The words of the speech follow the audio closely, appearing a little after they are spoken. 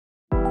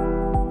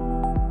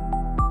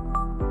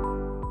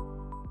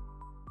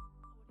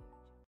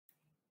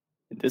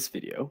this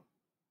video,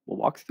 we'll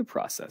walk through the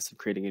process of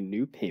creating a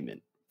new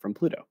payment from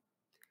Plooto.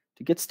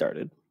 To get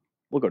started,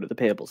 we'll go to the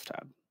Payables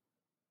tab.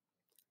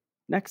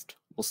 Next,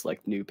 we'll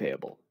select New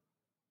Payable.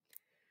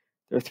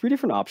 There are three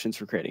different options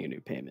for creating a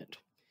new payment.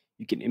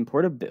 You can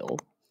import a bill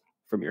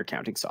from your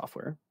accounting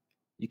software.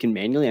 You can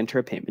manually enter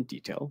a payment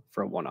detail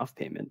for a one-off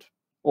payment,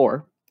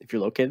 or if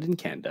you're located in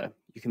Canada,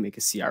 you can make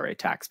a CRA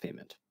tax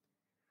payment.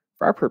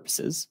 For our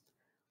purposes,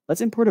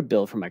 let's import a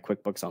bill from my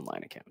QuickBooks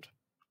Online account.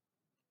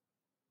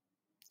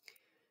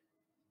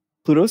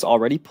 Plooto's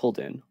already pulled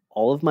in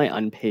all of my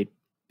unpaid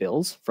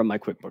bills from my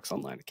QuickBooks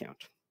Online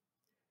account.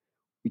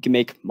 We can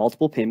make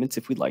multiple payments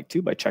if we'd like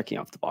to by checking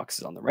off the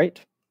boxes on the right.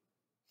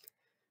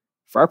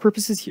 For our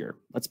purposes here,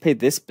 let's pay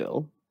this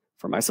bill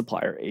for my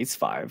supplier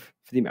ACE5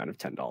 for the amount of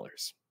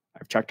 $10.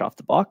 I've checked off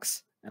the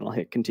box and I'll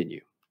hit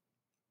continue.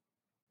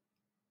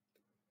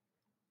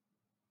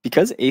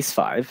 Because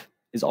ACE5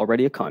 is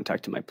already a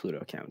contact in my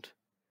Plooto account,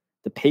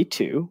 the pay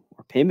to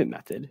or payment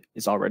method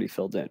is already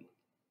filled in.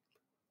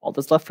 All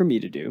that's left for me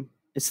to do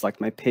is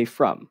select my pay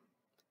from.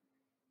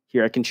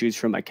 Here I can choose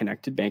from my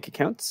connected bank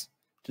accounts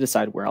to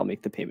decide where I'll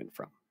make the payment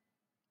from.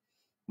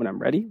 When I'm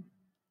ready,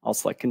 I'll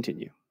select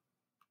continue.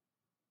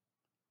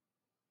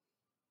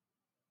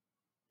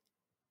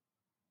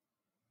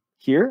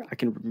 Here I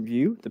can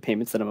review the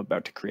payments that I'm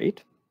about to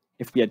create.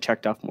 If we had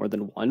checked off more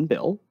than one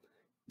bill,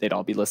 they'd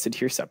all be listed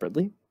here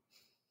separately.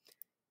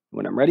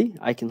 When I'm ready,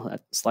 I can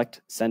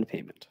select send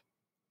payment.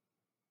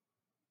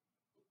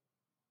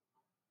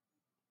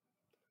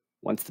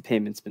 Once the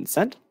payment's been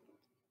sent,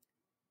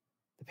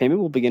 the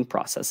payment will begin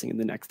processing in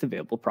the next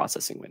available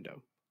processing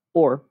window,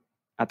 or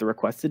at the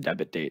requested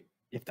debit date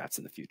if that's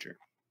in the future.